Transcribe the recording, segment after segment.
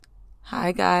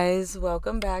Hi guys,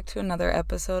 welcome back to another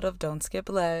episode of Don't Skip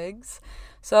Legs.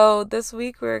 So this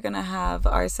week we're going to have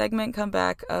our segment come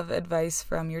back of advice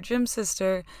from your gym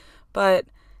sister, but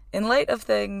in light of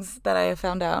things that I have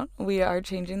found out, we are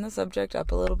changing the subject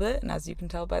up a little bit, and as you can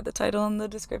tell by the title and the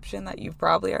description that you've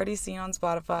probably already seen on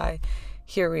Spotify,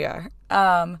 here we are.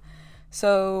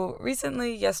 So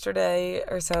recently, yesterday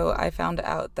or so, I found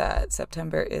out that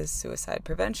September is Suicide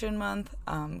Prevention Month.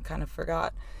 Kind of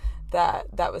forgot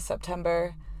that was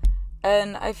September,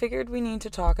 and I figured we need to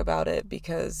talk about it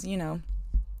because,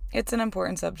 it's an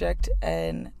important subject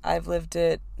and I've lived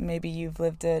it, maybe you've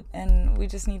lived it, and we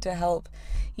just need to help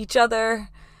each other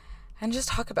and just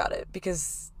talk about it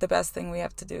because the best thing we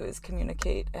have to do is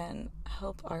communicate and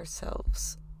help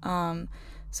ourselves.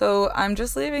 So I'm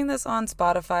just leaving this on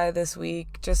Spotify this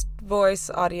week, just voice,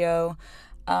 audio.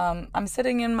 I'm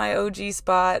sitting in my OG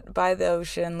spot by the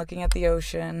ocean, looking at the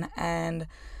ocean, and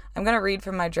I'm going to read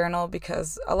from my journal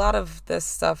because a lot of this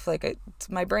stuff,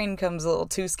 my brain comes a little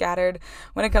too scattered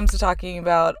when it comes to talking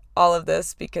about all of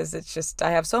this because it's just,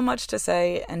 I have so much to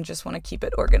say and just want to keep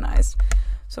it organized.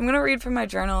 So I'm going to read from my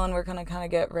journal and we're going to kind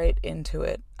of get right into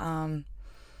it.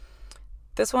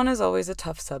 This one is always a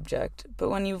tough subject, but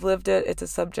when you've lived it, it's a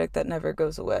subject that never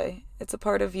goes away. It's a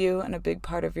part of you and a big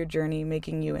part of your journey,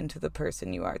 making you into the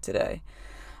person you are today.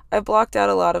 I've blocked out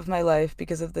a lot of my life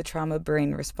because of the trauma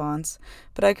brain response,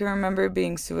 but I can remember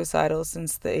being suicidal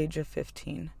since the age of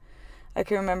 15. I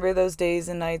can remember those days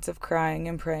and nights of crying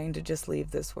and praying to just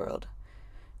leave this world.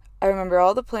 I remember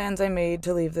all the plans I made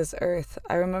to leave this earth.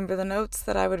 I remember the notes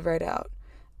that I would write out.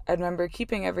 I'd remember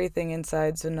keeping everything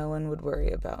inside so no one would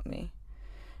worry about me.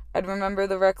 I'd remember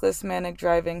the reckless manic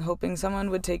driving, hoping someone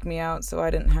would take me out so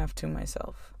I didn't have to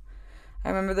myself. I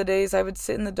remember the days I would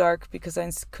sit in the dark because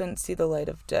I couldn't see the light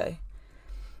of day.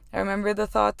 I remember the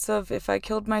thoughts of, if I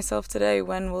killed myself today,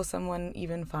 when will someone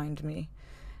even find me?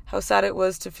 How sad it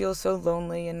was to feel so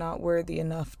lonely and not worthy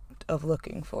enough of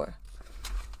looking for.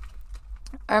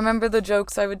 I remember the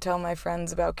jokes I would tell my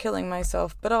friends about killing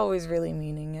myself, but always really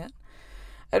meaning it.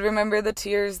 I'd remember the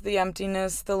tears, the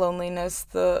emptiness, the loneliness,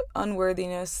 the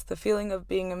unworthiness, the feeling of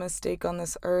being a mistake on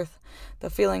this earth,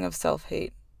 the feeling of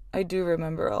self-hate. I do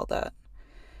remember all that.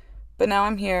 But now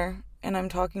I'm here, and I'm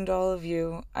talking to all of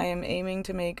you. I am aiming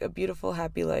to make a beautiful,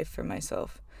 happy life for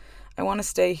myself. I want to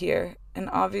stay here, and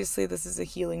obviously this is a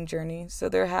healing journey, so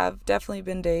there have definitely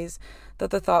been days that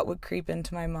the thought would creep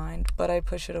into my mind, but I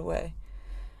push it away.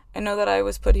 I know that I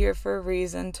was put here for a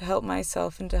reason, to help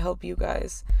myself and to help you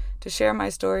guys, to share my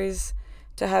stories,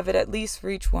 to have it at least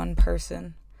reach one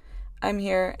person. I'm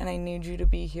here, and I need you to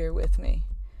be here with me.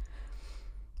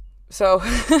 So,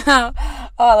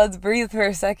 let's breathe for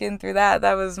a second through that.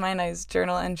 That was my nice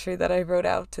journal entry that I wrote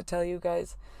out to tell you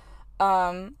guys.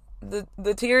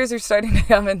 The tears are starting to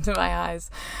come into my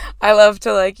eyes. I love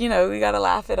to, we gotta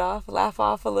laugh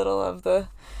off a little of the,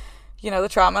 the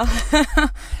trauma.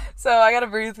 So I gotta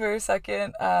breathe for a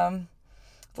second,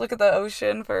 look at the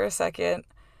ocean for a second,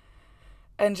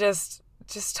 and just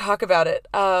talk about it.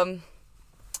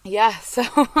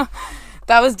 So...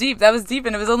 That was deep,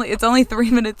 and it's only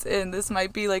 3 minutes in. This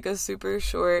might be like a super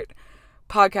short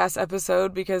podcast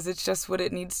episode because it's just what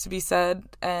it needs to be said,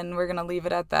 and we're gonna leave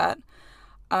it at that.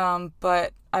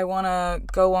 But I want to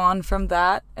go on from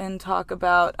that and talk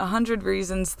about 100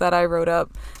 reasons that I wrote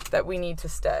up that we need to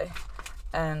stay.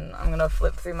 And I'm gonna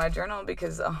flip through my journal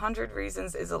because 100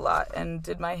 reasons is a lot. And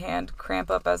did my hand cramp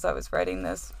up as I was writing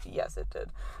this? Yes, it did.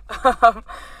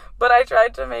 But I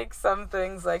tried to make some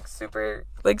things super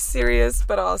serious,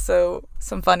 but also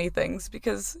some funny things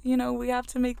because, we have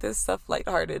to make this stuff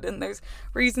lighthearted, and there's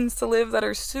reasons to live that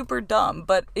are super dumb,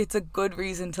 but it's a good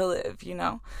reason to live,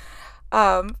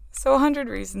 So 100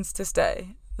 reasons to stay.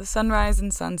 The sunrise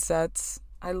and sunsets.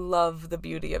 I love the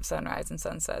beauty of sunrise and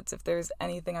sunsets. If there's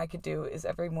anything I could do is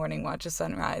every morning watch a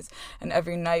sunrise and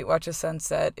every night watch a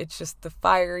sunset. It's just the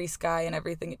fiery sky and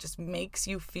everything. It just makes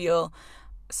you feel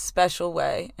special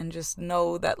way and just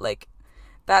know that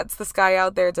that's the sky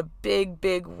out there. It's a big,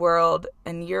 big world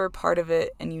and you're a part of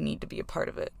it and you need to be a part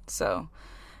of it. So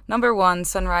number 1,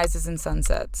 sunrises and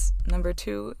sunsets. Number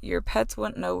 2, your pets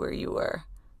wouldn't know where you were.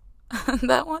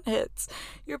 That one hits.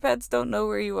 Your pets don't know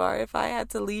where you are. If I had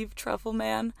to leave Truffle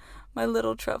Man, my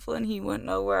little Truffle, and he wouldn't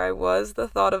know where I was, the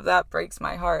thought of that breaks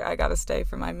my heart. I gotta stay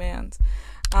for my mans.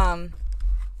 I'm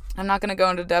not gonna go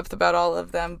into depth about all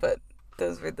of them, but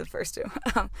those were the first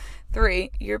 2.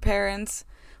 3, your parents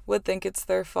would think it's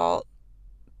their fault.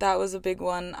 That was a big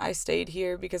one. I stayed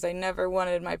here because I never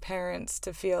wanted my parents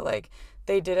to feel like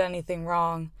they did anything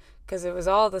wrong because it was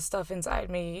all the stuff inside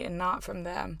me and not from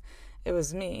them. It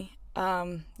was me.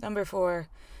 Number 4,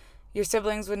 Your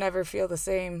siblings would never feel the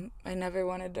same. I never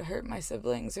wanted to hurt my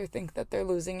siblings or think that they're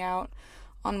losing out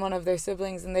on one of their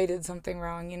siblings and they did something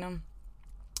wrong.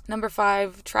 Number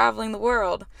 5, traveling the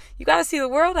world. You got to see the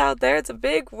world out there. It's a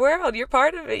big world. You're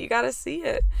part of it. You got to see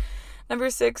it. Number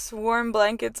 6, warm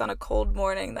blankets on a cold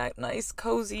morning. That nice,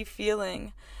 cozy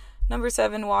feeling. Number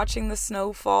 7, watching the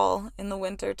snow fall in the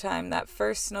wintertime. That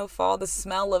first snowfall, the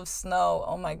smell of snow.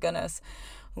 Oh my goodness.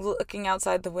 Looking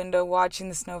outside the window, watching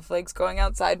the snowflakes, going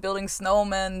outside, building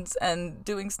snowmen and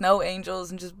doing snow angels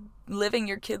and just living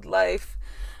your kid life.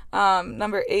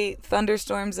 Number 8,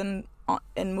 thunderstorms and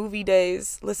movie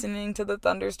days, listening to the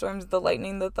thunderstorms, the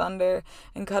lightning, the thunder,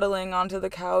 and cuddling onto the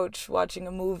couch, watching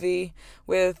a movie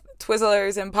with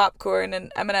Twizzlers and popcorn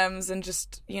and M&Ms and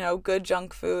just, good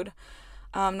junk food.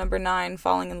 Number 9,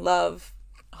 falling in love.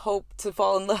 Hope to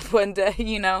fall in love one day,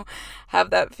 have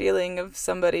that feeling of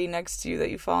somebody next to you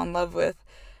that you fall in love with.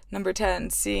 Number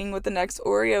 10, seeing what the next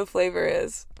Oreo flavor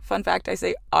is. Fun fact, I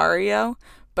say Oreo,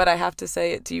 but I have to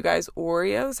say it to you guys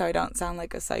Oreo so I don't sound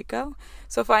like a psycho.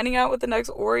 So finding out what the next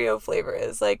Oreo flavor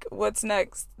is, like what's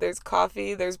next? There's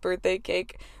coffee, there's birthday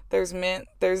cake, there's mint,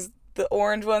 there's the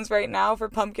orange ones right now for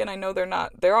pumpkin. I know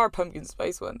there are pumpkin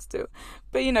spice ones too.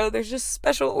 But there's just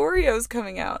special Oreos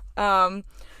coming out.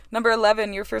 Number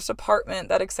 11, your first apartment,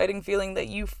 that exciting feeling that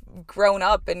you've grown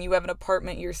up and you have an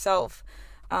apartment yourself.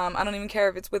 I don't even care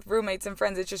if it's with roommates and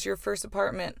friends, it's just your first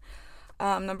apartment.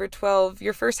 Number 12,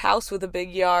 your first house with a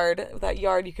big yard. That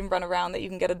yard you can run around, that you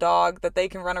can get a dog, that they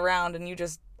can run around and you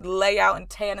just lay out and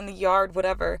tan in the yard,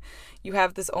 whatever. You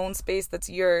have this own space that's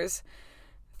yours.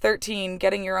 13,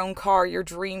 getting your own car, your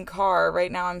dream car.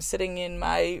 Right now I'm sitting in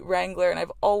my Wrangler and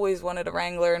I've always wanted a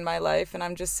Wrangler in my life and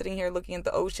I'm just sitting here looking at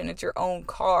the ocean. It's your own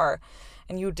car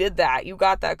and you did that. You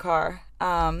got that car.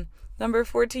 Number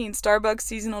 14, Starbucks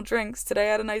seasonal drinks. Today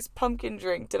I had a nice pumpkin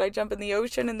drink. Did I jump in the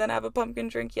ocean and then have a pumpkin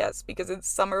drink? Yes, because it's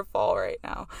summer, fall right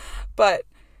now. But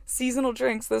seasonal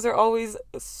drinks, those are always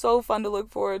so fun to look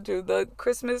forward to. The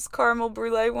Christmas caramel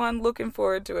brulee one, looking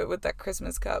forward to it with that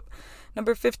Christmas cup.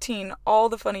 Number 15, all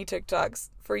the funny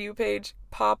TikToks. For you, page,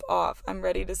 pop off. I'm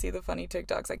ready to see the funny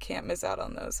TikToks. I can't miss out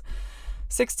on those.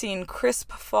 16,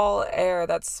 crisp fall air.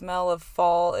 That smell of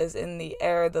fall is in the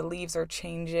air. The leaves are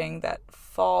changing. That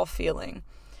fall feeling.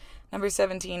 Number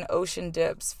 17, ocean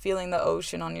dips. Feeling the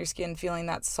ocean on your skin. Feeling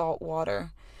that salt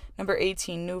water. Number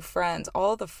 18, new friends.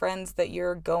 All the friends that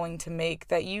you're going to make,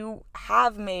 that you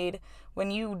have made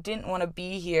when you didn't want to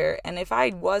be here. And if I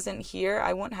wasn't here,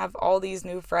 I wouldn't have all these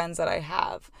new friends that I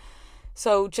have.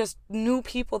 So just new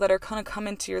people that are going to come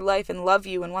into your life and love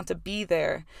you and want to be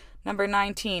there. Number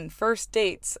 19, first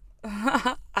dates.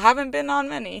 I haven't been on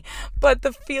many, but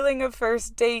the feeling of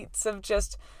first dates, of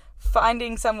just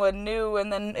finding someone new,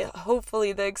 and then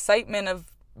hopefully the excitement of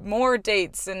more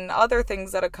dates and other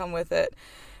things that come with it.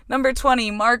 Number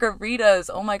 20, margaritas.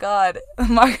 Oh my God,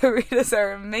 margaritas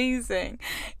are amazing.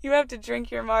 You have to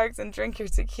drink your margs and drink your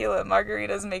tequila.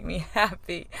 Margaritas make me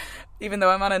happy, even though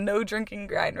I'm on a no drinking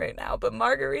grind right now. But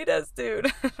margaritas,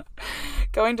 dude.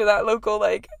 Going to that local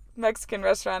Mexican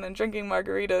restaurant and drinking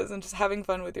margaritas and just having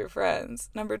fun with your friends.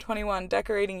 Number 21,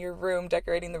 decorating your room,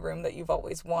 decorating the room that you've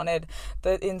always wanted,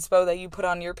 the inspo that you put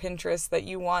on your Pinterest that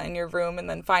you want in your room, and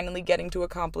then finally getting to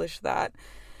accomplish that.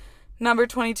 Number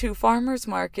 22, farmers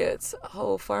markets.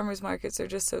 Oh, farmers markets are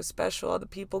just so special. All the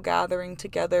people gathering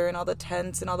together and all the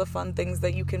tents and all the fun things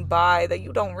that you can buy that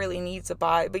you don't really need to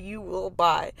buy, but you will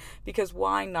buy because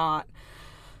why not?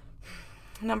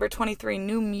 Number 23,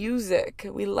 new music.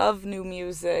 We love new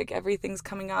music. Everything's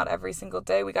coming out every single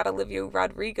day. We got Olivia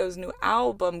Rodrigo's new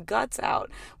album, Guts, out.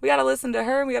 We got to listen to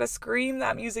her and we got to scream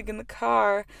that music in the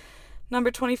car. Number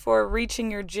 24,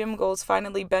 reaching your gym goals,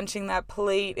 finally benching that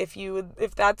plate.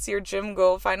 If that's your gym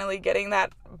goal, finally getting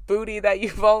that booty that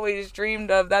you've always dreamed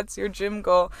of, that's your gym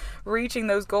goal. Reaching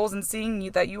those goals and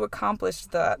seeing that you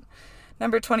accomplished that.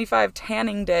 Number 25,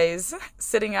 tanning days,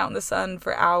 sitting out in the sun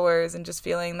for hours and just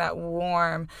feeling that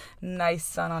warm, nice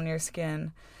sun on your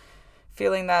skin.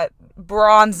 Feeling that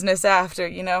bronzeness after,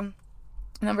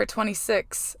 Number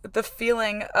 26, the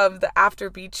feeling of the after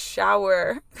beach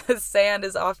shower. The sand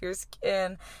is off your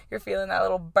skin. You're feeling that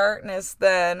little burntness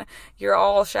then. You're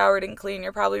all showered and clean.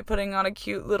 You're probably putting on a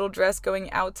cute little dress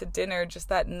going out to dinner. Just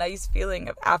that nice feeling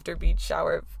of after beach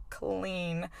shower,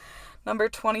 clean. Number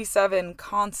 27,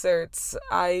 concerts.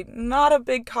 I'm not a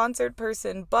big concert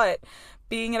person, but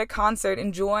being at a concert,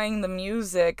 enjoying the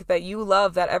music that you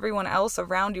love, that everyone else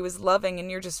around you is loving, and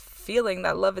you're just feeling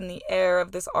that love in the air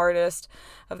of this artist,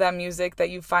 of that music that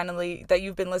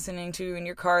you've been listening to in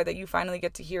your car, that you finally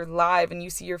get to hear live, and you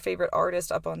see your favorite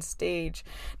artist up on stage.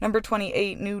 Number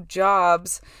 28, new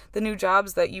jobs. The new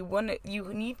jobs that you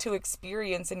need to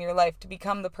experience in your life to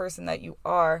become the person that you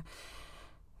are.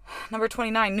 Number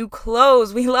 29, new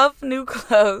clothes. We love new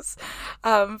clothes.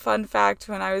 Fun fact,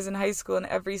 when I was in high school and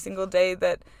every single day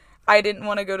that I didn't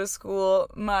want to go to school,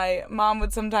 my mom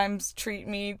would sometimes treat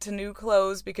me to new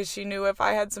clothes because she knew if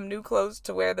I had some new clothes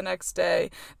to wear the next day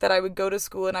that I would go to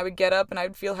school and I would get up and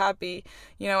I'd feel happy.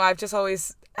 I've just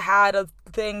always had a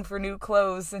thing for new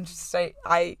clothes, and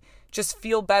I just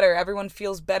feel better. Everyone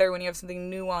feels better when you have something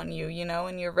new on you,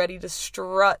 and you're ready to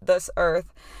strut this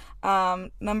earth.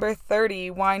 Number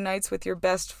 30, wine nights with your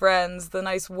best friends, the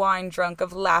nice wine drunk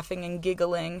of laughing and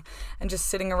giggling and just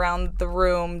sitting around the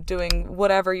room doing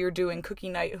whatever you're doing, cookie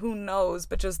night, who knows,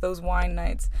 but just those wine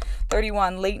nights.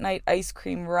 31, late night ice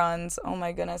cream runs. Oh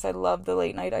my goodness, I love the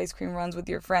late night ice cream runs with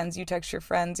your friends. You text your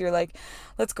friends, you're like,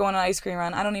 let's go on an ice cream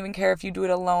run. I don't even care if you do it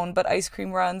alone, but ice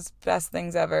cream runs, best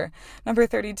things ever. Number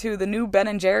 32, the new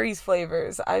Ben & Jerry's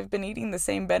flavors. I've been eating the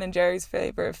same Ben & Jerry's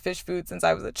flavor of fish food since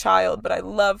I was a child, but I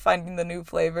love finding the new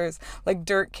flavors, like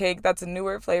dirt cake. That's a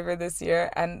newer flavor this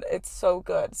year, and it's so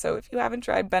good. So if you haven't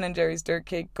tried Ben & Jerry's dirt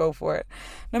cake, go for it.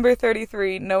 Number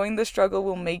 33, knowing the struggle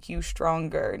will make you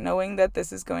stronger. Knowing that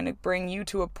this is going to bring you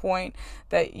to a point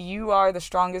that you are the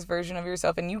strongest version of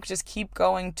yourself, and you just keep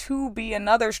going to be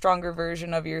another stronger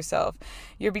version of yourself.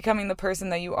 You're becoming the person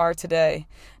that you are today.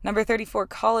 Number 34,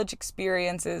 college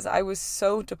experiences. I was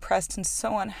so depressed and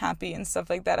so unhappy and stuff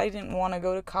like that. I didn't want to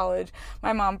go to college.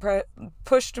 My mom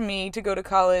pushed me to go to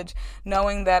college,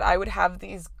 knowing that I would have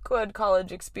these good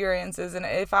college experiences, and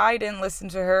if I didn't listen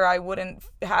to her, I wouldn't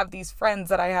have these friends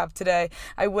that I have today.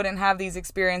 I wouldn't have these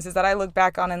experiences that I look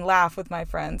back on and laugh with my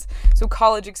friends. So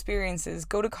college experiences,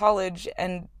 go to college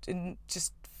and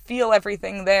just feel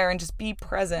everything there and just be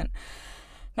present.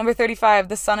 Number 35,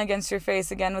 the sun against your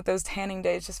face. Again, with those tanning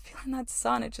days, just feeling that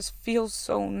sun, it just feels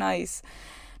so nice.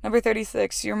 Number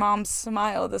 36, your mom's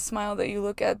smile, the smile that you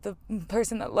look at the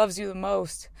person that loves you the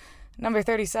most. Number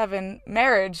 37,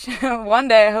 marriage. One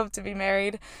day I hope to be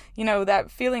married. That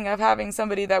feeling of having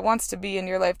somebody that wants to be in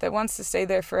your life, that wants to stay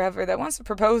there forever, that wants to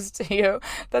propose to you.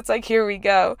 That's like, here we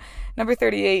go. Number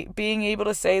 38, being able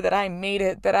to say that I made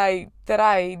it, that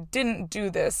I didn't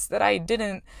do this, that I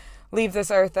didn't leave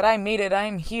this earth, that I made it, I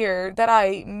am here, that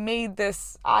I made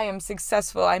this, I am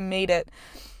successful, I made it.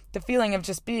 The feeling of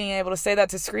just being able to say that,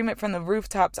 to scream it from the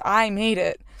rooftops, I made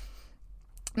it.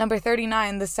 Number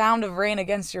 39, the sound of rain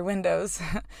against your windows.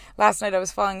 Last night I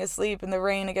was falling asleep and the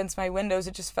rain against my windows,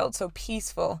 it just felt so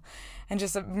peaceful. And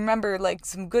just remember like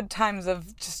some good times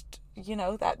of just,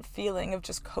 that feeling of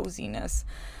just coziness.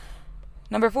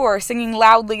 Number 4, singing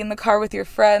loudly in the car with your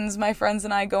friends. My friends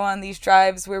and I go on these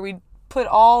drives where we put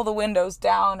all the windows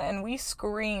down and we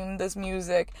scream this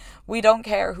music. We don't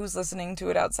care who's listening to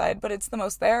it outside, but it's the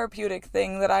most therapeutic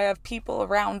thing that I have people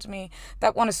around me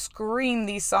that want to scream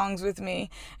these songs with me,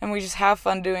 and we just have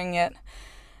fun doing it.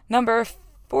 Number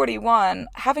 41,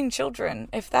 having children.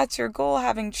 If that's your goal,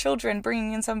 having children,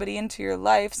 bringing in somebody into your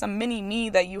life, some mini me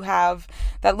that you have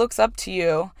that looks up to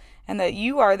you and that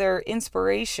you are their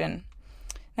inspiration.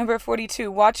 Number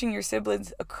 42, watching your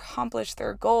siblings accomplish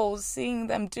their goals, seeing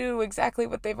them do exactly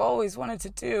what they've always wanted to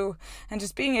do, and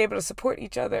just being able to support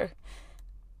each other.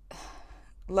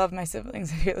 Love my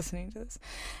siblings if you're listening to this.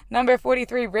 Number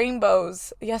 43,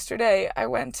 rainbows. Yesterday, I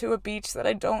went to a beach that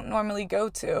I don't normally go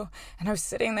to, and I was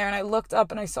sitting there and I looked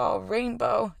up and I saw a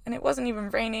rainbow, and it wasn't even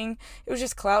raining. It was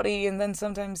just cloudy and then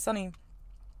sometimes sunny.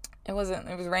 It was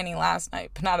raining last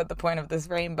night, but not at the point of this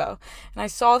rainbow. And I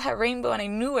saw that rainbow and I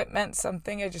knew it meant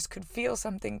something. I just could feel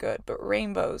something good. But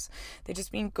rainbows, they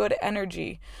just mean good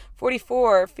energy.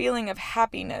 44, feeling of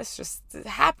happiness, just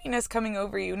happiness coming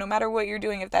over you, no matter what you're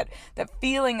doing. If that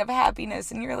feeling of happiness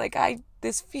and you're like,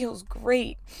 this feels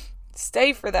great,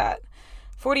 stay for that.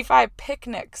 45,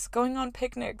 picnics, going on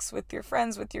picnics with your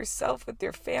friends, with yourself, with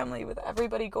your family, with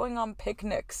everybody, going on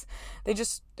picnics. It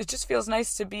just feels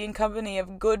nice to be in company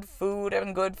of good food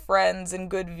and good friends and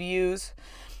good views.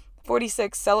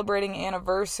 46, celebrating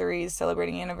anniversaries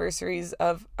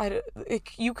of,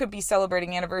 you could be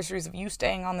celebrating anniversaries of you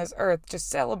staying on this earth, just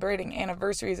celebrating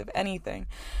anniversaries of anything.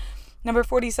 Number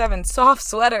 47, soft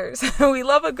sweaters. We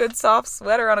love a good soft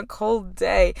sweater on a cold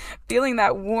day, feeling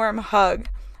that warm hug.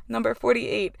 Number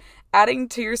 48, adding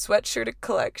to your sweatshirt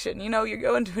collection. You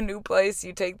go into a new place,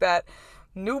 you take that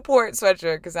Newport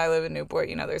sweatshirt, because I live in Newport.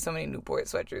 You know, there's so many Newport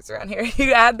sweatshirts around here.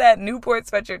 You add that Newport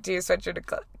sweatshirt to your sweatshirt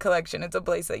collection. It's a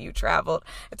place that you traveled.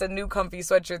 It's a new comfy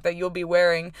sweatshirt that you'll be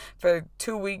wearing for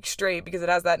 2 weeks straight because it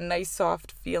has that nice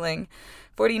soft feeling.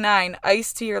 49,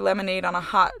 iced tea or lemonade on a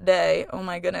hot day. Oh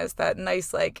my goodness, that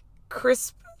nice like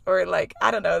crisp or like,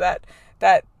 I don't know,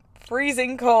 that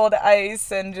freezing cold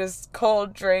ice and just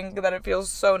cold drink that it feels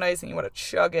so nice and you want to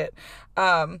chug it.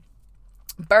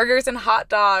 Burgers and hot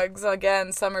dogs,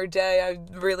 again, summer day.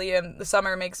 I really am. The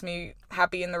summer makes me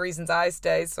happy in the reasons I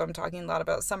stay, so I'm talking a lot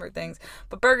about summer things.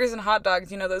 But burgers and hot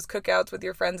dogs, you know, those cookouts with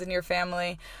your friends and your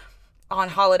family on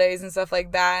holidays and stuff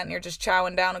like that, and you're just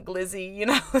chowing down a glizzy, you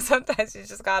know, sometimes you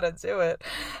just gotta do it.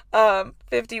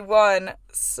 51,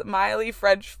 smiley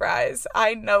French fries.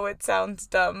 I know it sounds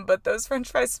dumb, but those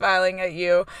French fries smiling at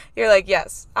you, you're like,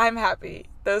 yes, I'm happy.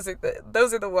 Those are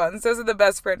the ones. Those are the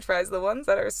best French fries, the ones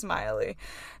that are smiley.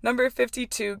 Number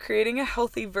 52, creating a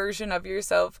healthy version of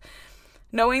yourself.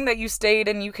 Knowing that you stayed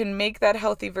and you can make that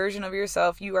healthy version of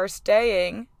yourself, you are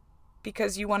staying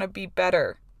because you want to be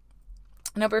better.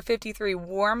 Number 53,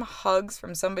 warm hugs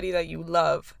from somebody that you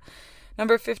love.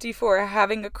 Number 54,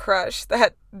 having a crush.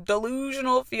 That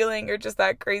delusional feeling or just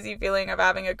that crazy feeling of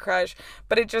having a crush.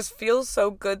 But it just feels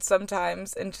so good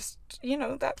sometimes. And just, you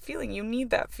know, that feeling. You need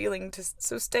that feeling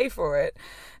so stay for it.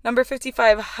 Number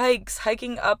 55, hikes.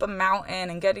 Hiking up a mountain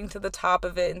and getting to the top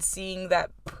of it and seeing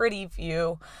that pretty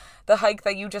view. The hike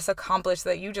that you just accomplished,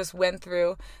 that you just went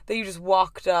through, that you just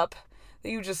walked up,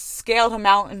 that you just scaled a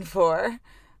mountain for.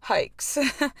 Hikes.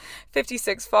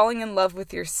 56, falling in love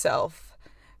with yourself.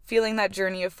 Feeling that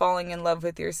journey of falling in love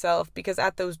with yourself, because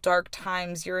at those dark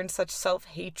times you're in such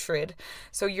self-hatred.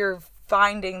 So you're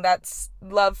finding that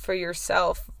love for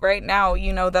yourself. Right now,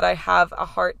 you know that I have a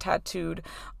heart tattooed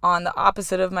on the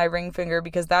opposite of my ring finger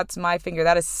because that's my finger.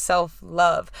 That is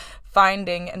self-love.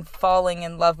 Finding and falling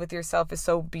in love with yourself is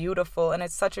so beautiful, and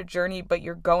it's such a journey, but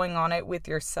you're going on it with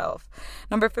yourself.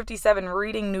 Number 57,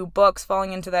 reading new books,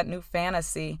 falling into that new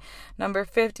fantasy. Number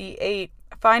 58,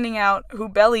 finding out who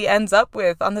Belly ends up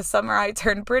with on The Summer I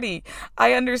Turned Pretty.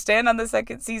 I understand on the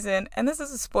second season, and this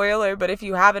is a spoiler, but if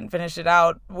you haven't finished it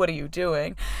out, what are you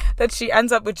doing? That she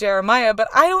ends up with Jeremiah, but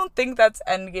I don't think that's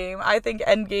Endgame. I think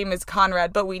Endgame is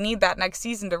Conrad, but we need that next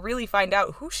season to really find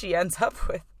out who she ends up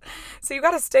with. So you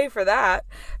gotta stay for that.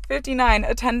 59,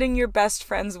 attending your best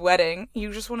friend's wedding.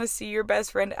 You just want to see your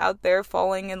best friend out there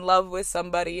falling in love with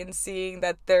somebody and seeing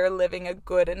that they're living a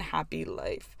good and happy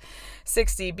life.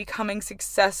 60, becoming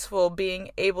successful,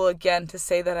 being able again to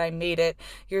say that I made it.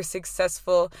 You're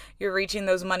successful. You're reaching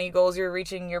those money goals. You're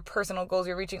reaching your personal goals.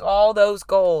 You're reaching all those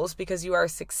goals because you are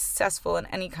successful in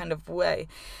any kind of way.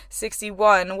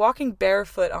 61, walking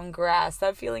barefoot on grass.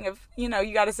 That feeling of, you know,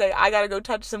 you got to say, I got to go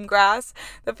touch some grass.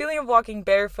 The feeling of walking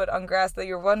barefoot on grass, that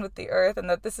you're one with the earth and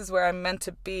that this is where I'm meant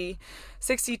to be.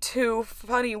 62,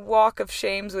 funny walk of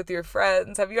shames with your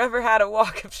friends. Have you ever had a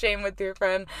walk of shame with your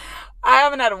friend? I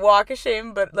haven't had a walk of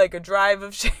shame, but like a drive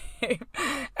of shame.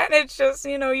 And it's just,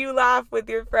 you know, you laugh with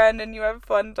your friend and you have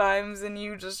fun times and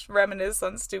you just reminisce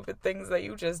on stupid things that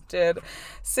you just did.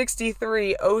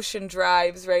 63, ocean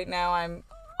drives. Right now I'm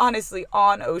honestly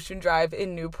on Ocean Drive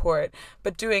in Newport,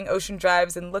 but doing ocean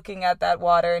drives and looking at that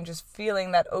water and just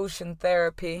feeling that ocean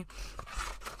therapy.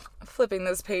 Flipping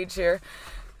this page here.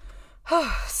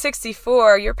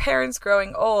 64, your parents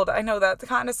growing old. I know that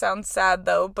kind of sounds sad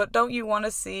though, but don't you want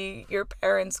to see your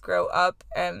parents grow up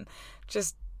and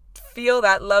just feel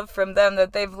that love from them,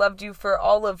 that they've loved you for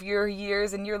all of your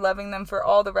years and you're loving them for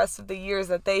all the rest of the years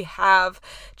that they have,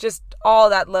 just all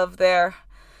that love there.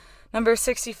 Number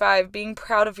 65, being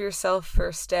proud of yourself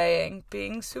for staying.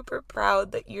 Being super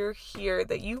proud that you're here,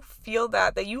 that you feel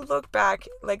that you look back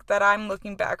like that. I'm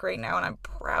looking back right now and I'm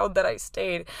proud that I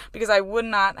stayed because I would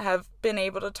not have been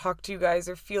able to talk to you guys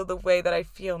or feel the way that I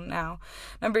feel now.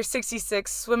 Number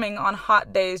 66, swimming on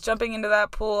hot days, jumping into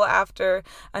that pool after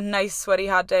a nice sweaty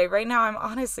hot day. Right now I'm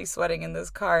honestly sweating in this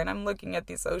car and I'm looking at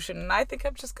this ocean and I think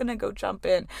I'm just going to go jump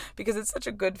in because it's such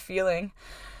a good feeling.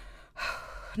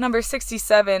 Number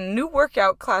 67, new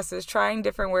workout classes, trying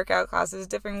different workout classes,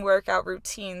 different workout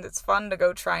routines. It's fun to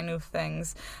go try new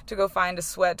things, to go find a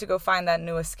sweat, to go find that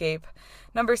new escape.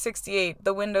 Number 68,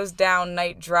 the windows down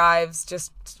night drives,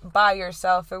 just by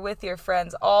yourself or with your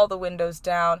friends, all the windows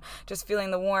down, just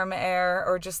feeling the warm air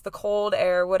or just the cold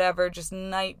air, whatever, just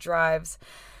night drives.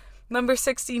 Number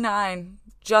 69,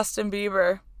 Justin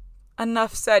Bieber.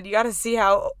 Enough said. You gotta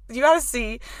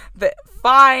see the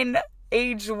fine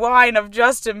age wine of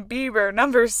Justin Bieber.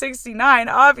 Number 69.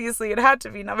 Obviously, it had to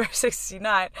be number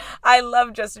 69. I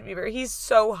love Justin Bieber. He's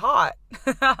so hot.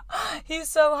 He's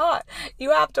so hot.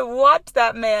 You have to watch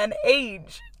that man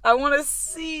age. I want to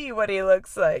see what he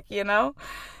looks like, you know?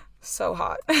 So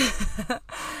hot.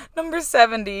 Number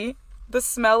 70, the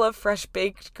smell of fresh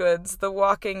baked goods, the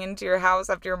walking into your house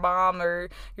after your mom or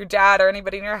your dad or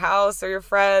anybody in your house or your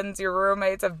friends, your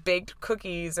roommates have baked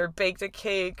cookies or baked a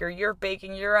cake, or you're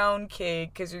baking your own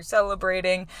cake because you're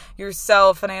celebrating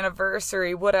yourself, an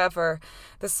anniversary, whatever.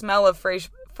 The smell of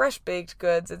fresh baked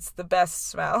goods, it's the best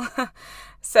smell.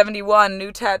 71,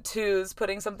 new tattoos,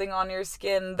 putting something on your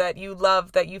skin that you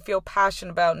love, that you feel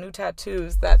passionate about, new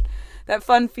tattoos, that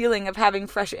fun feeling of having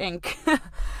fresh ink.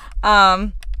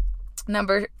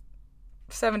 Number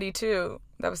 72,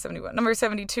 that was 71. Number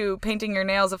 72, painting your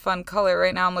nails a fun color.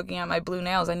 Right now I'm looking at my blue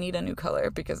nails. I need a new color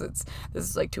because this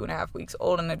is like 2.5 weeks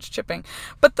old and it's chipping.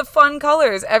 But the fun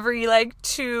colors, every like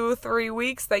 2-3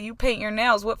 weeks that you paint your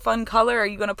nails, what fun color are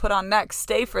you going to put on next?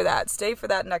 Stay for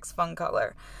that next fun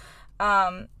color.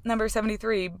 Number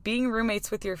 73, being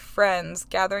roommates with your friends,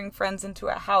 gathering friends into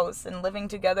a house and living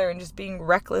together and just being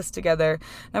reckless together.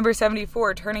 Number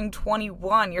 74, turning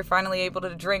 21. You're finally able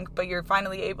to drink, but you're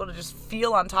finally able to just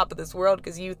feel on top of this world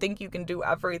because you think you can do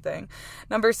everything.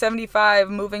 Number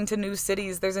 75, moving to new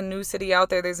cities. There's a new city out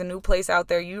there. There's a new place out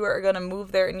there. You are going to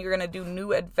move there and you're going to do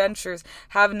new adventures,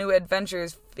 have new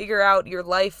adventures, figure out your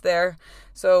life there.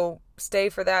 So stay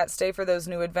for that. Stay for those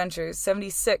new adventures.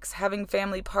 76, having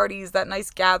family parties, that nice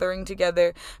gathering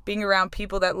together, being around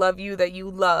people that love you, that you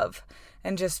love,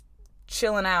 and just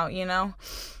chilling out, you know?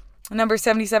 Number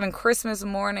 77, Christmas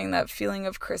morning, that feeling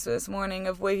of Christmas morning,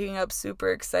 of waking up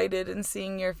super excited and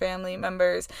seeing your family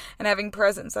members and having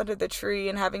presents under the tree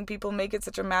and having people make it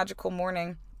such a magical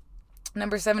morning.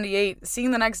 Number 78,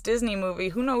 seeing the next Disney movie.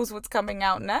 Who knows what's coming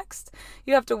out next?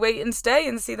 You have to wait and stay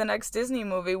and see the next Disney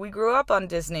movie. We grew up on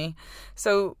Disney.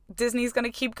 So Disney's going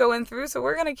to keep going through, so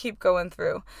we're going to keep going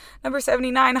through. Number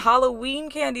 79, Halloween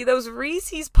candy. Those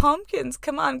Reese's pumpkins.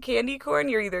 Come on, candy corn.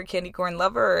 You're either a candy corn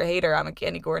lover or a hater. I'm a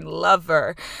candy corn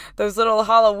lover. Those little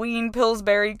Halloween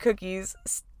Pillsbury cookies.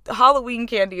 Halloween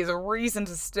candy is a reason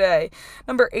to stay.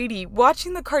 Number 80,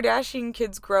 watching the Kardashian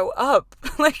kids grow up.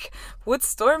 Like,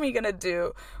 what's Stormi gonna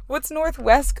do? What's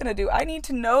Northwest gonna do? I need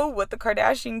to know what the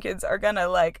Kardashian kids are gonna,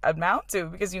 like, amount to,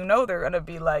 because you know they're gonna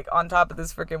be, like, on top of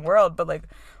this freaking world, but, like,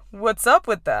 what's up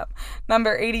with them?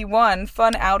 Number 81,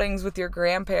 fun outings with your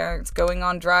grandparents, going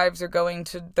on drives or going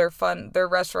to their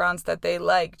restaurants that they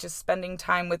like, just spending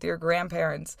time with your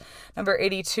grandparents. Number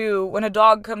 82, when a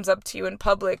dog comes up to you in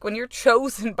public, when you're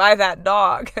chosen by that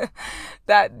dog,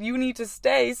 that you need to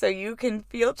stay so you can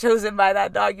feel chosen by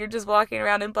that dog. You're just walking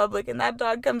around in public and that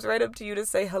dog comes right up to you to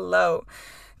say hello.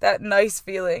 That nice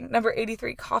feeling. Number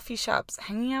 83, coffee shops.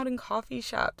 Hanging out in coffee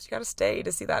shops. You gotta stay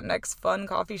to see that next fun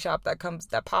coffee shop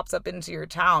that pops up into your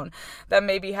town, that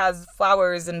maybe has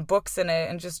flowers and books in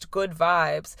it and just good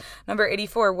vibes. Number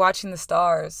 84, watching the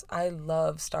stars. I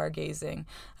love stargazing.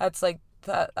 That's like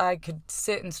that I could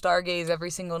sit and stargaze every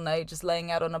single night, just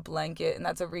laying out on a blanket, and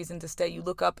that's a reason to stay. You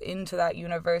look up into that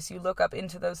universe, you look up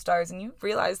into those stars, and you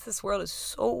realize this world is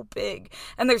so big,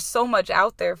 and there's so much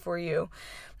out there for you.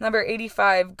 Number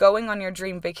 85, going on your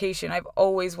dream vacation. I've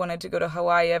always wanted to go to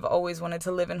Hawaii. I've always wanted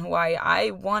to live in Hawaii. I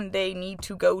one day need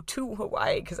to go to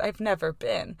Hawaii because I've never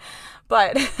been.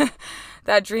 But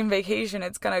that dream vacation,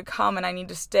 it's going to come, and I need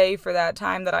to stay for that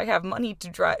time that I have money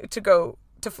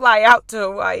to fly out to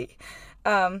Hawaii.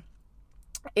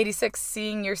 86,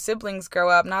 seeing your siblings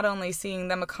grow up, not only seeing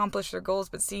them accomplish their goals,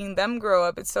 but seeing them grow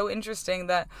up. It's so interesting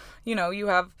that, you know,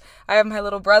 I have my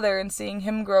little brother, and seeing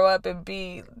him grow up and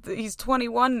he's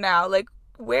 21 now. Like,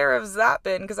 where has that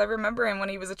been? Because I remember him when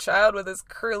he was a child with his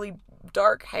curly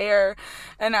dark hair,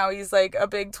 and now he's like a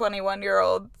big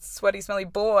 21-year-old sweaty smelly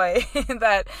boy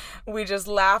that we just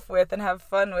laugh with and have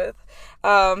fun with.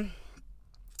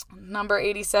 Number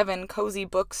 87, cozy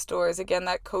bookstores. Again,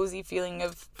 that cozy feeling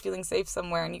of feeling safe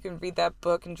somewhere, and you can read that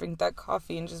book and drink that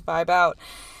coffee and just vibe out.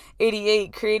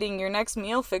 88, creating your next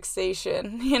meal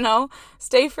fixation. You know,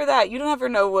 stay for that. You don't ever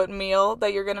know what meal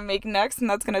that you're going to make next, and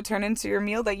that's going to turn into your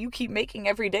meal that you keep making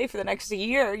every day for the next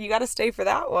year. You got to stay for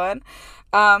that one.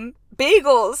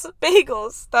 Bagels.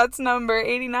 That's number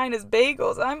 89 is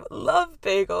bagels. I love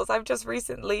bagels. I've just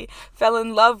recently fell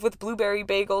in love with blueberry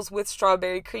bagels with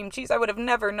strawberry cream cheese. I would have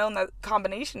never known that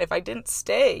combination if I didn't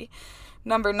stay.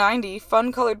 Number 90,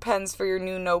 fun colored pens for your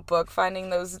new notebook. Finding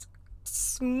those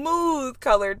smooth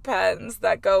colored pens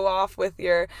that go off with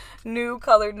your new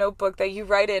colored notebook that you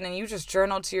write in, and you just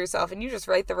journal to yourself, and you just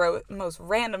write the most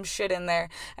random shit in there,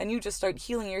 and you just start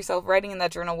healing yourself writing in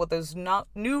that journal with those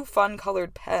new fun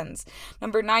colored pens.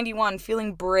 Number 91,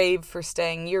 feeling brave for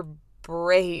staying. You're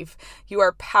brave, you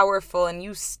are powerful, and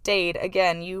you stayed.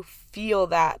 Again, you feel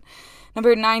that.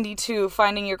 Number 92,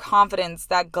 finding your confidence,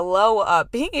 that glow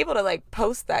up, being able to like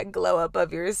post that glow up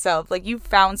of yourself. Like you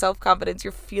found self-confidence,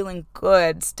 you're feeling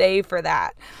good. Stay for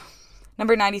that.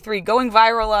 Number 93, going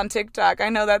viral on TikTok. I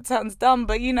know that sounds dumb,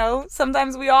 but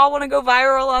sometimes we all want to go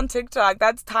viral on TikTok.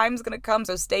 That's time's going to come,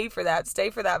 so stay for that. Stay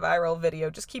for that viral video.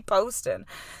 Just keep posting.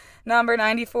 Number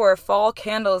 94, fall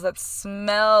candles, that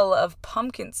smell of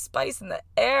pumpkin spice in the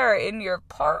air in your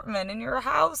apartment, in your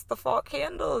house, the fall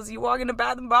candles. You walk into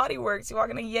Bath & Body Works, you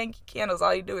walk into Yankee Candles,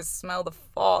 all you do is smell the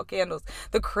fall candles,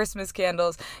 the Christmas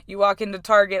candles. You walk into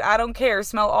Target, I don't care,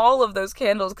 smell all of those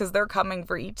candles because they're coming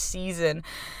for each season.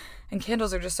 And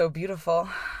candles are just so beautiful.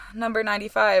 Number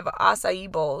 95, acai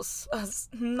bowls. A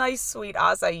nice, sweet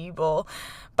acai bowl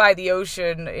by the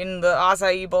ocean, in the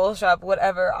acai bowl shop,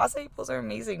 whatever. Acai bowls are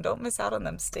amazing. Don't miss out on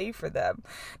them. Stay for them.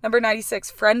 Number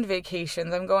 96, friend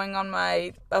vacations. I'm going on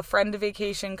a friend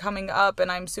vacation coming up, and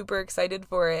I'm super excited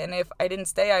for it. And if I didn't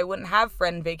stay, I wouldn't have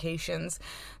friend vacations.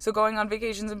 So going on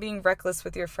vacations and being reckless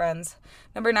with your friends.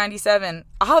 Number 97,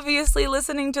 obviously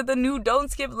listening to the new Don't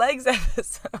Skip Legs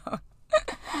episode.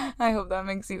 I hope that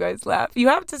makes you guys laugh. You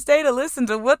have to stay to listen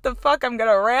to what the fuck I'm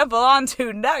gonna ramble on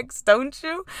to next, don't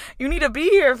you? You need to be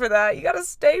here for that. You gotta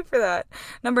stay for that.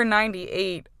 Number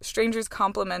 98, strangers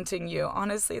complimenting you.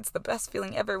 Honestly, it's the best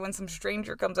feeling ever when some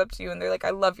stranger comes up to you and they're like, I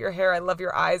love your hair, I love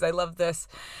your eyes, I love this.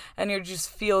 And you just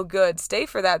feel good. Stay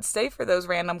for that. Stay for those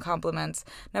random compliments.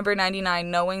 Number 99,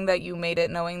 knowing that you made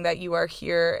it, knowing that you are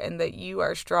here and that you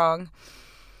are strong.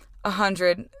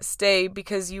 100, stay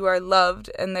because you are loved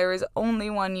and there is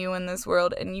only one you in this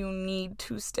world and you need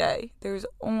to stay. There's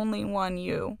only one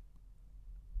you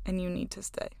and you need to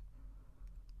stay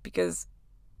because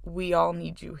we all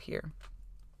need you here.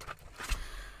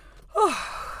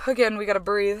 Oh, again, we gotta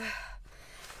breathe.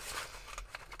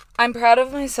 I'm proud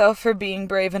of myself for being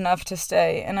brave enough to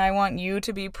stay, and I want you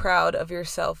to be proud of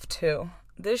yourself too.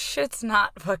 This shit's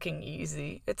not fucking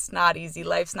easy. It's not easy.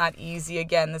 Life's not easy.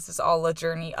 Again, this is all a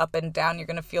journey up and down. You're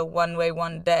going to feel one way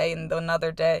one day and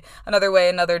another way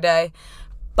another day.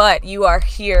 But you are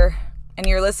here and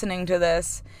you're listening to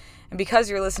this. And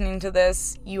because you're listening to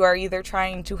this, you are either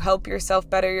trying to help yourself,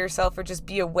 better yourself, or just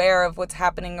be aware of what's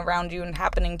happening around you and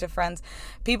happening to friends.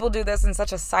 People do this in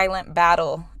such a silent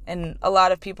battle. And a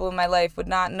lot of people in my life would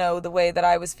not know the way that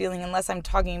I was feeling unless I'm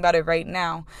talking about it right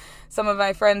now. Some of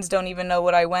my friends don't even know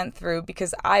what I went through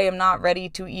because I am not ready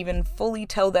to even fully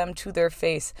tell them to their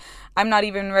face. I'm not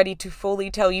even ready to fully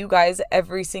tell you guys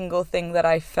every single thing that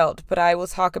I felt, but I will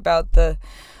talk about the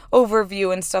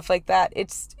overview and stuff like that.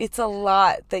 It's a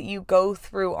lot that you go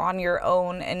through on your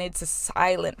own, and it's a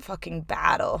silent fucking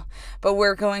battle. But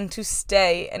we're going to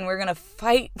stay and we're going to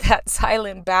fight that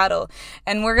silent battle,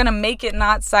 and we're going to make it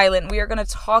not silent. We are going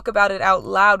to talk about it out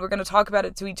loud. We're going to talk about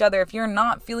it to each other. If you're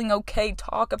not feeling okay,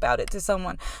 talk about it to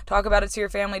someone. Talk about it to your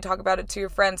family. Talk about it to your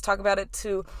friends. Talk about it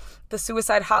to the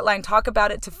suicide hotline. Talk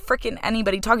about it to freaking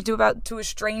anybody. Talk to a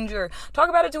stranger. Talk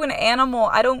about it to an animal.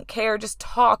 I don't care. Just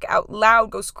talk out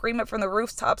loud. Go scream it from the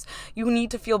rooftops. You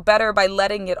need to feel better by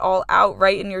letting it all out.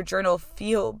 Write in your journal.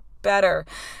 Feel better.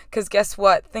 Because guess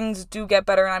what? Things do get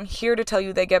better, and I'm here to tell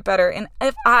you they get better. And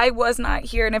if I was not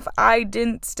here and if I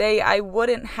didn't stay, I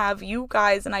wouldn't have you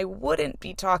guys and I wouldn't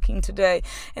be talking today.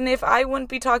 And if I wouldn't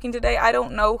be talking today, I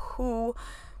don't know who...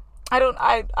 I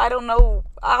don't know,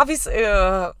 obviously,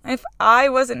 if I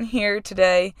wasn't here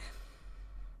today,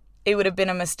 it would have been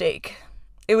a mistake.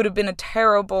 It would have been a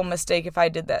terrible mistake if I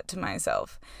did that to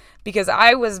myself. Because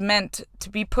I was meant to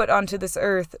be put onto this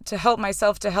earth to help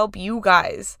myself, to help you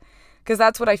guys. Because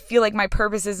that's what I feel like my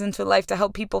purpose is into life, to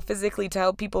help people physically, to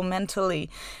help people mentally.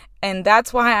 And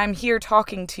that's why I'm here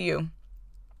talking to you.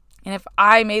 And if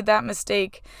I made that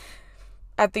mistake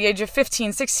at the age of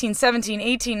 15, 16, 17,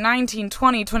 18, 19,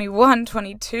 20, 21,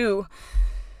 22,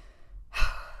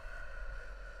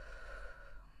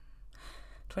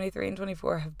 23 and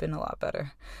 24 have been a lot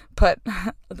better. But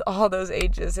all those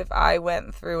ages, if I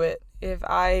went through it, if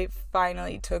I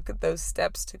finally took those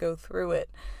steps to go through it,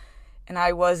 and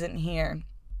I wasn't here,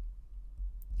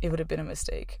 it would have been a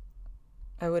mistake.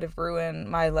 I would have ruined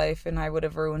my life, and I would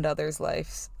have ruined other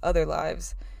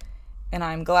lives. And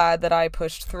I'm glad that I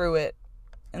pushed through it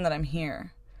and that I'm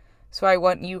here. So I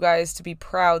want you guys to be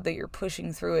proud that you're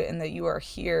pushing through it and that you are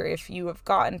here. If you have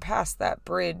gotten past that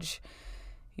bridge,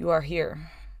 you are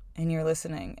here and you're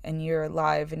listening and you're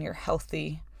alive and you're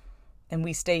healthy, and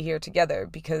we stay here together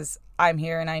because I'm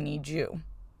here and I need you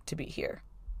to be here.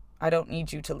 I don't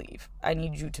need you to leave. I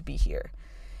need you to be here.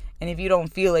 And if you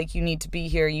don't feel like you need to be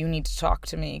here, you need to talk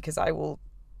to me, because I will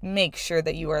make sure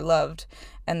that you are loved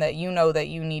and that you know that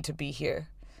you need to be here.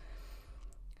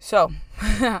 So,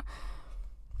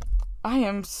 I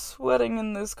am sweating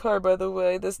in this car, by the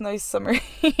way, this nice summer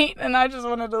heat, and I just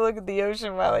wanted to look at the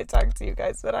ocean while I talk to you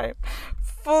guys, but I'm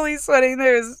fully sweating.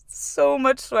 There is so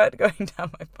much sweat going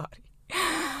down my body.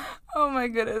 Oh my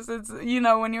goodness. It's,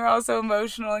 when you're also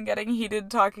emotional and getting heated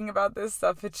talking about this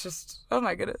stuff, it's just, oh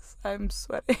my goodness, I'm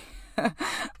sweating.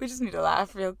 We just need to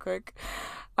laugh real quick.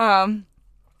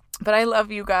 But I love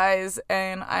you guys,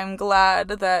 and I'm glad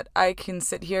that I can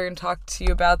sit here and talk to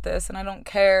you about this, and I don't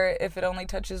care if it only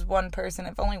touches one person.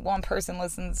 If only one person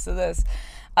listens to this,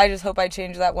 I just hope I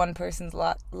change that one person's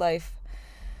life.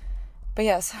 But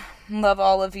yes, love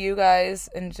all of you guys,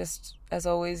 and just as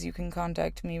always, you can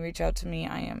contact me, reach out to me.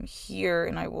 I am here,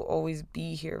 and I will always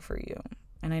be here for you.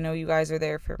 And I know you guys are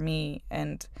there for me,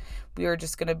 and we are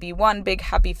just going to be one big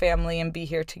happy family and be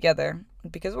here together,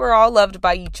 because we're all loved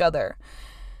by each other.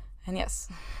 And yes,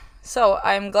 so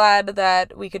I'm glad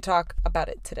that we could talk about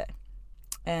it today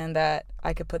and that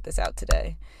I could put this out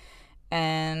today.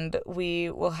 And we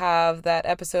will have that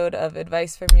episode of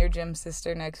Advice from Your Gym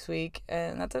Sister next week.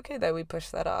 And that's okay that we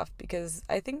pushed that off, because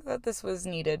I think that this was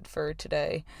needed for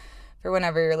today, for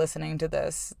whenever you're listening to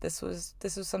this. This was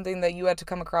something that you had to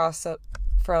come across of,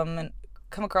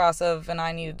 and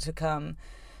I needed to come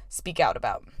speak out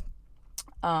about.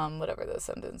 Whatever the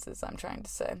sentence is I'm trying to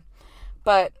say.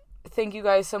 But thank you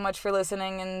guys so much for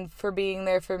listening and for being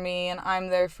there for me, and I'm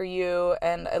there for you,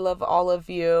 and I love all of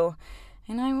you,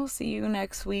 and I will see you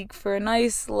next week for a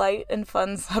nice, light, and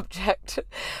fun subject.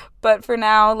 But for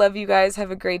now, love you guys. Have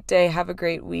a great day. Have a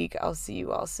great week. I'll see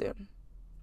you all soon.